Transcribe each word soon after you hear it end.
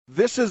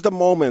this is the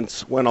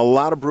moments when a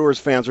lot of Brewers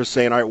fans are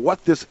saying, all right,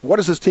 what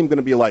is this team going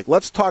to be like?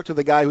 Let's talk to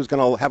the guy who's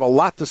going to have a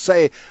lot to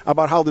say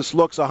about how this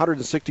looks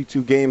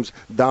 162 games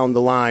down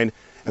the line,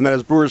 and that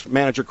is Brewers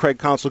manager Craig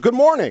Counsell. Good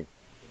morning.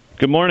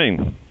 Good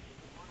morning.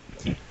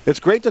 It's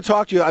great to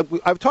talk to you.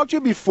 I've talked to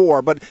you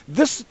before, but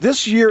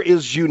this year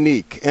is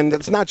unique, and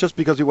it's not just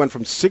because we went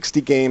from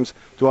 60 games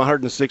to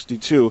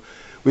 162.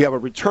 We have a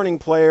returning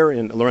player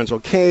in Lorenzo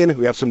Cain.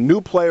 We have some new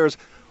players.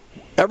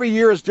 Every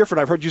year is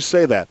different. I've heard you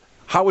say that.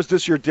 How is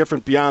this year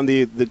different beyond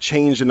the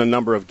change in the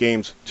number of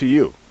games to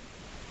you?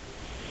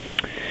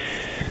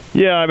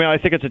 Yeah, I mean, I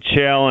think it's a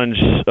challenge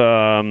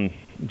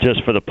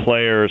just for the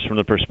players from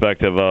the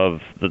perspective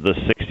of the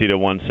 60 to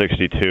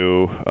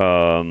 162.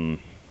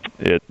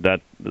 That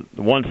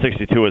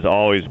 162 has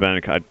always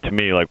been, to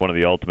me, like one of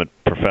the ultimate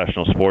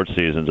professional sports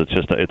seasons.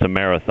 It's a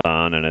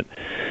marathon, and it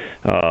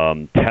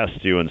tests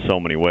you in so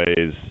many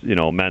ways,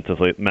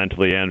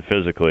 mentally and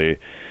physically.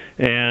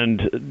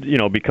 And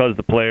because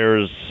the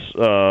players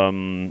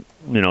didn't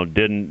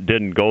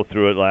go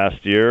through it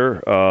last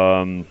year,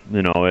 and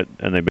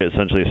they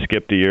essentially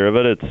skipped a year of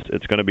it,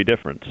 it's going to be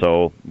different.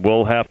 So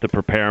we'll have to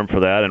prepare them for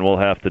that, and we'll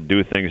have to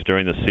do things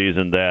during the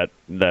season that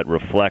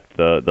reflect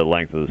the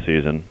length of the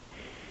season.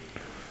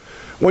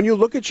 When you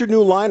look at your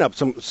new lineup,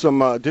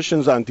 some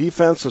additions on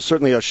defense, so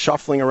certainly a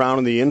shuffling around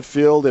in the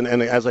infield, and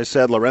as I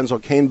said, Lorenzo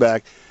Cain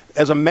back.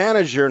 As a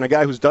manager and a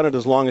guy who's done it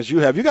as long as you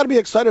have, you got to be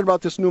excited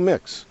about this new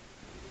mix.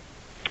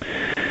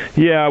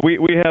 Yeah,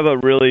 we have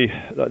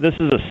this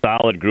is a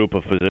solid group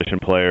of position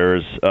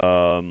players.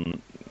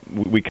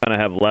 We kind of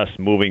have less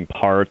moving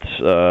parts.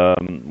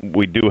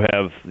 We do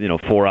have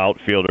 4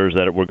 outfielders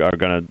that are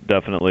going to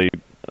definitely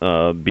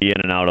be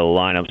in and out of the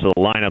lineup. So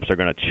the lineups are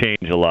going to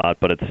change a lot,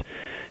 but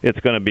it's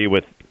going to be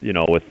with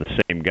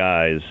the same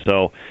guys.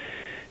 So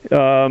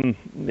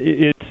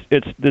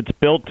it's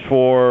built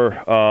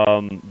for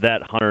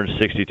that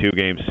 162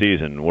 game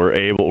season.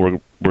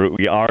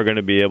 We are going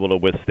to be able to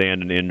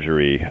withstand an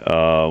injury.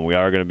 We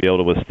are going to be able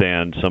to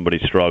withstand somebody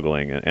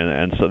struggling,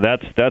 and so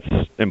that's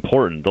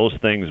important. Those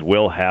things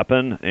will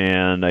happen,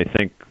 and I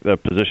think the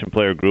position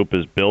player group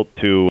is built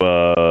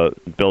to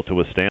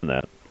withstand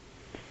that.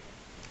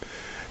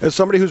 As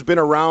somebody who's been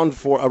around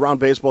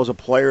baseball as a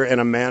player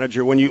and a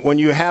manager, when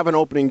you have an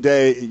opening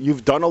day,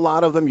 you've done a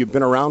lot of them. You've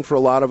been around for a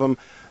lot of them.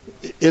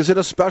 Is it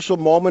a special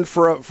moment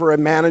for a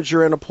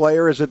manager and a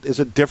player? Is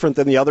it different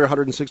than the other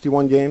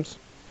 161 games?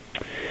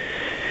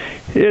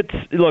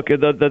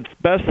 The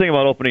best thing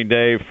about opening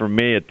day for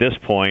me at this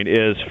point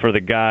is for the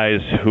guys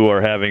who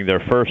are having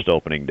their first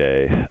opening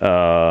day.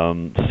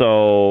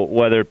 So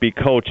whether it be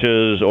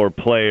coaches or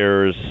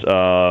players,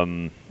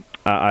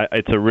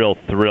 it's a real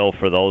thrill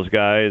for those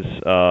guys.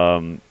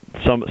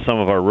 Some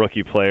of our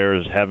rookie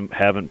players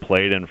haven't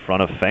played in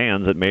front of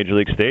fans at major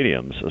league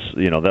stadiums.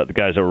 The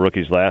guys that were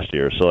rookies last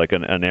year. So like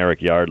an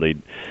Eric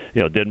Yardley,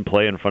 didn't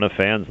play in front of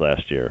fans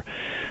last year.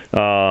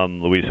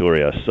 Luis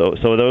Urias. So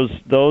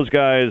those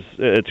guys,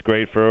 it's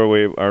great for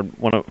a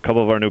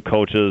couple of our new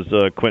coaches,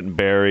 Quentin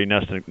Berry,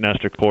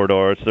 Nestor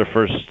Corredor. It's their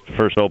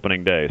first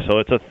opening day. So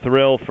it's a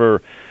thrill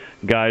for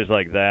guys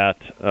like that.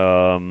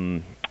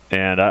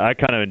 And I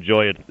kind of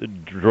enjoy it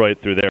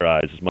through their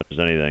eyes as much as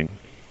anything.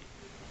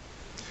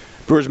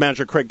 Brewers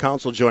manager Craig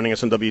Counsell joining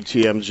us on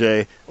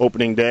WTMJ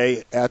opening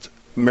day at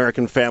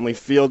American Family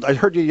Field. I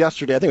heard you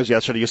yesterday, I think it was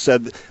yesterday, you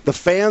said the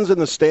fans in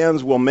the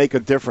stands will make a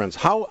difference.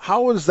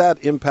 How is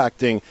that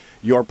impacting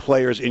your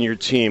players in your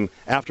team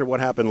after what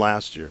happened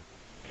last year?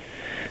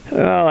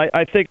 Well,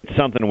 I think it's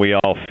something we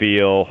all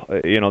feel.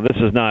 This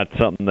is not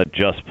something that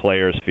just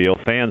players feel.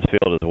 Fans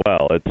feel it as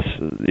well. It's,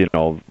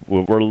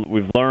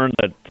 we've learned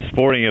that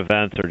sporting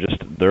events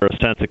they're a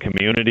sense of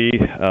community,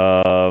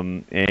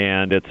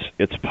 and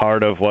it's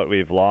part of what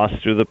we've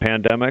lost through the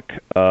pandemic,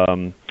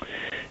 and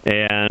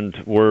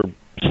we're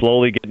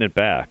slowly getting it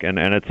back. And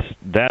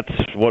that's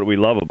what we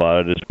love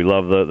about it, is we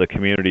love the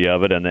community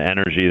of it and the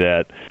energy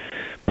that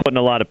putting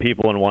a lot of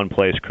people in one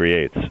place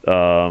creates.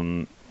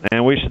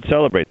 And we should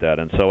celebrate that.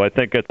 And so I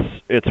think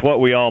it's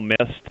what we all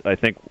missed. I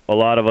think a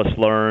lot of us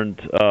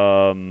learned,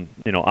 on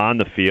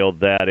the field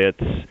that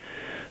it's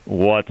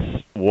what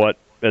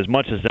as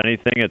much as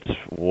anything, it's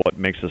what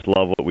makes us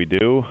love what we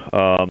do.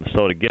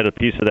 So to get a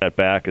piece of that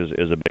back is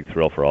a big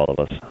thrill for all of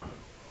us.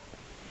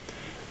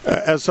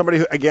 As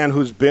somebody, again,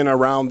 who's been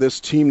around this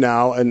team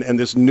now and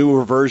this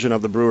newer version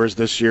of the Brewers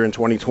this year in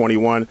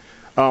 2021,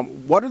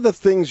 what are the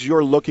things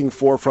you're looking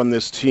for from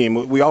this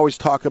team? We always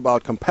talk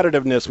about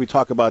competitiveness. We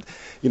talk about,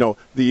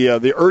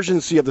 the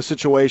urgency of the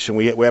situation.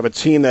 We have a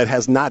team that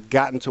has not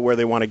gotten to where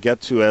they want to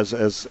get to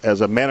as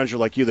a manager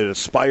like you that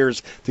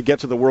aspires to get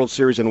to the World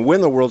Series and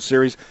win the World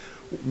Series.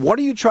 What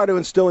do you try to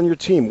instill in your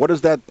team? What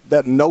is that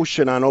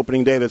notion on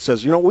opening day that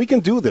says, we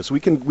can do this.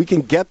 We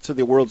can get to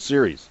the World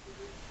Series?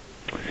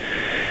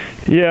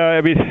 Yeah,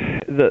 I mean,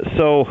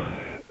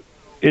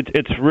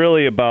 it's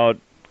really about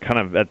kind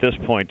of at this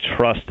point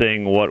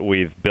trusting what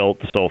we've built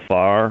so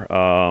far.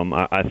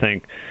 I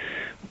think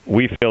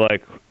we feel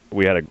like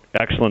we had an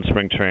excellent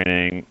spring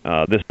training.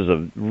 This is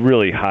a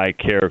really high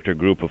character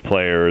group of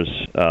players,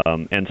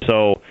 and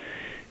so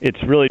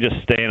it's really just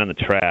staying on the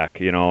track,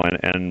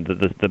 and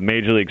the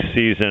major league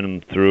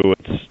season through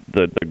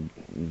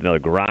the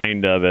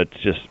grind of it,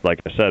 just like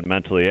I said,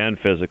 mentally and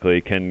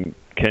physically, can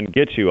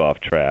get you off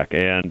track,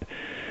 and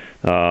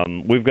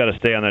we've got to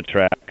stay on that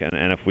track,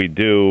 and if we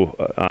do,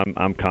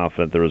 I'm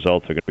confident the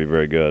results are going to be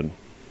very good.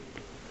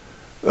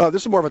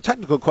 This is more of a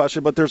technical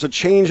question, but there's a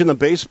change in the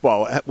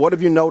baseball. What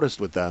have you noticed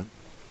with that?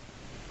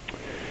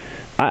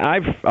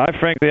 I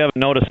frankly haven't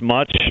noticed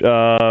much.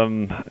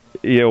 There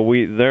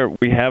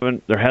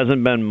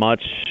hasn't been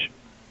much,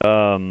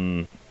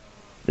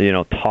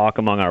 talk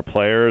among our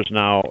players.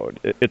 Now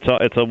it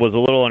was a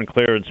little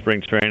unclear in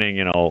spring training,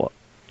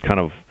 kind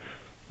of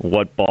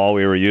what ball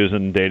we were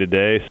using day to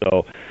day.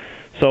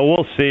 So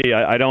we'll see.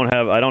 I don't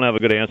have a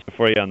good answer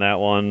for you on that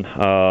one.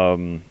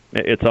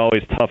 It's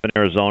always tough in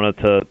Arizona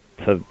to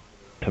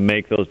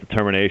make those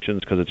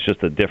determinations because it's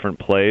just a different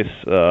place.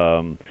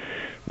 The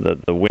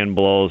wind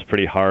blows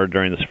pretty hard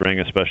during the spring,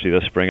 especially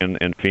this spring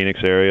in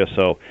Phoenix area.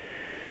 So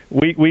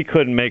we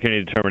couldn't make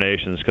any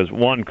determinations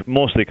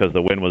mostly because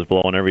the wind was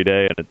blowing every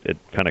day, and it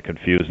kind of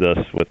confused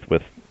us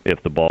with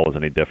if the ball was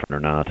any different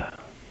or not.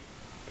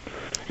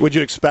 Would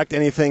you expect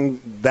anything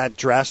that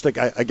drastic?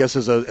 I guess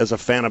as a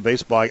fan of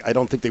baseball, I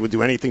don't think they would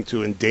do anything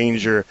to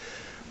endanger,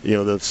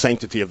 the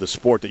sanctity of the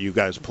sport that you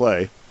guys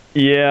play.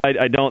 Yeah,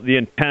 I don't. The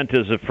intent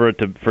is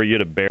for you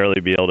to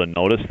barely be able to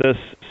notice this.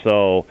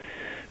 So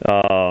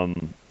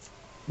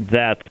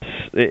that's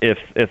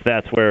if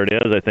that's where it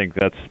is. I think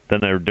then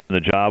they're doing the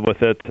job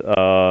with it.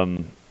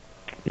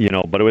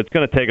 But it's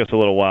going to take us a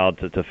little while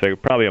to figure.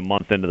 Probably a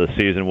month into the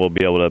season, we'll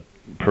be able to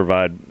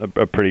provide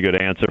a pretty good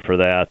answer for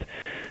that.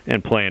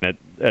 And playing at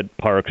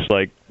parks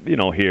like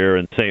here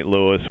in St.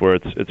 Louis, where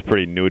it's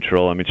pretty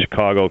neutral. I mean,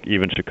 Chicago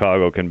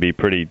can be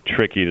pretty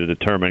tricky to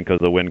determine because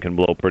the wind can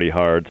blow pretty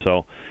hard.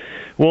 So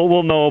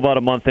we'll know about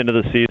a month into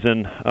the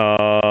season.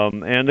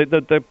 And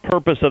the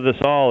purpose of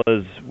this all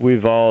is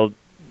we've all,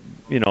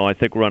 I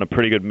think we're on a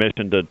pretty good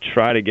mission to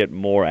try to get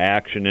more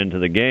action into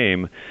the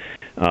game.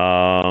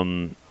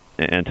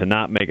 And to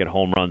not make it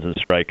home runs and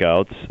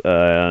strikeouts.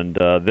 And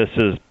this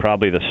is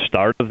probably the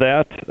start of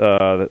that.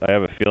 I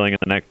have a feeling in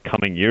the next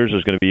coming years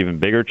there's going to be even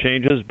bigger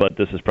changes, but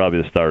this is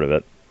probably the start of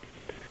it.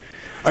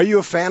 Are you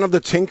a fan of the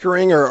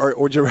tinkering, or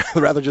would you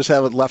rather just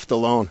have it left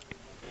alone?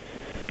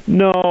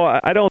 No,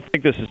 I don't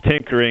think this is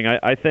tinkering.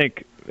 I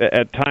think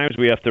at times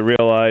we have to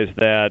realize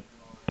that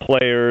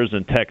players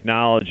and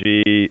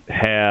technology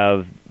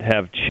have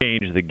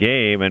changed the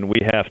game, and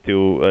we have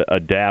to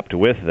adapt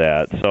with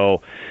that.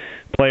 So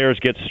players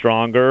get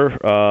stronger.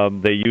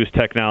 They use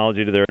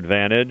technology to their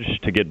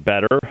advantage to get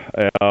better.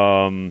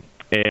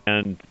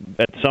 And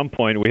at some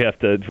point, we have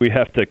to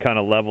kind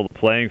of level the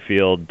playing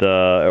field,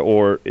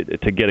 or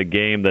to get a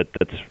game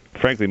that's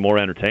frankly more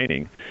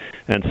entertaining.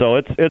 And so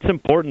it's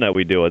important that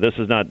we do it. This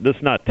is not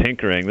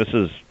tinkering. This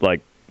is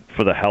like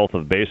for the health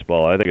of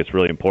baseball. I think it's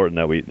really important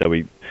that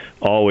we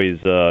always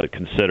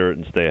consider it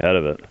and stay ahead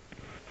of it.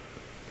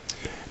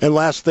 And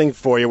last thing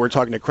for you, we're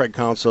talking to Craig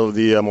Counsell,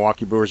 the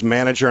Milwaukee Brewers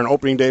manager, on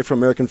opening day from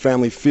American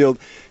Family Field.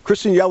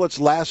 Christian Yelich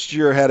last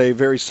year had a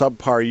very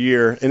subpar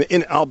year,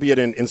 albeit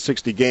in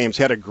 60 games.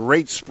 He had a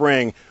great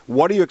spring.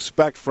 What do you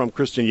expect from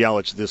Christian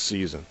Yelich this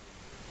season?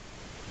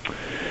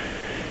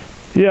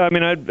 Yeah, I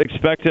mean, I'd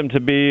expect him to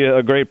be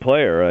a great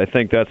player. I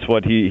think that's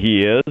what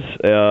he is,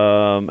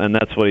 and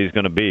that's what he's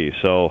going to be.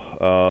 So,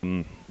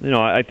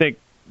 I think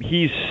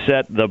he's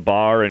set the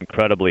bar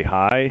incredibly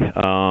high,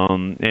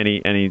 and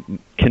he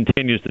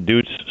continues to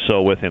do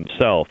so with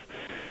himself.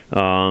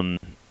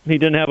 He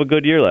didn't have a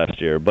good year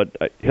last year, but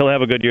he'll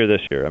have a good year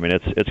this year. I mean,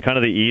 it's kind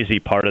of the easy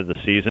part of the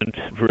season.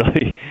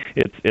 Really,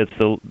 it's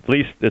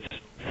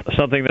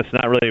something that's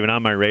not really even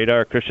on my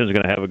radar. Christian's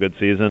going to have a good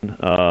season,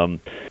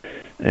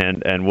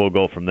 and we'll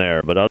go from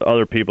there. But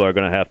other people are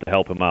going to have to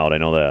help him out. I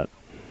know that.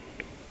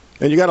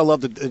 And you got to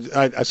love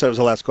I said it was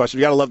the last question.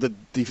 You got to love the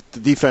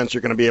defense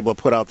you're going to be able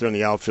to put out there in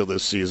the outfield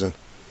this season.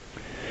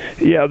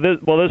 Yeah, this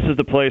is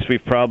the place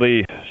we've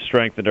probably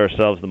strengthened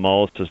ourselves the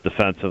most, is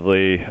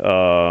defensively,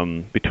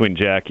 between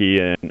Jackie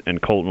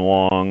and Colton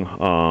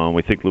Wong.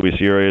 We think Luis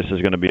Urias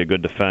is going to be a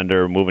good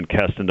defender. Moving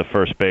Keston to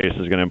first base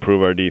is going to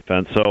improve our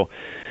defense. So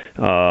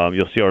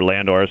you'll see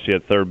Orlando Arcia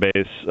at third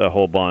base a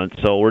whole bunch.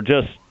 So we're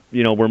just,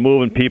 we're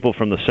moving people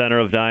from the center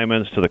of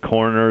diamonds to the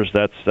corners.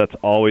 That's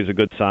always a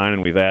good sign,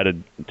 and we've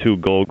added 2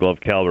 Gold Glove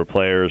caliber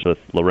players with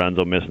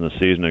Lorenzo missing the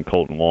season and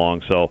Colton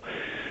Wong. So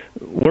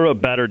we're a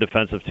better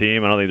defensive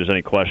team. I don't think there's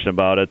any question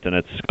about it, and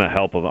it's going to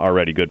help an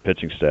already good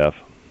pitching staff.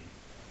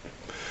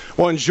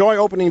 Well, enjoy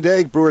opening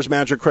day, Brewers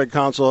manager Craig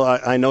Counsell.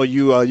 I know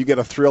you get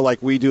a thrill like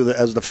we do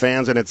as the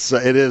fans, and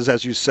it is,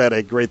 as you said,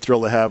 a great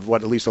thrill to have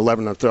at least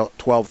 11,000 or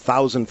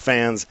 12,000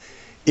 fans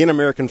in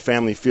American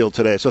Family Field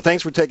today. So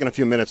thanks for taking a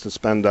few minutes to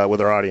spend with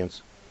our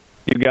audience.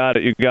 You got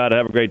it.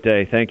 Have a great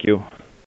day. Thank you.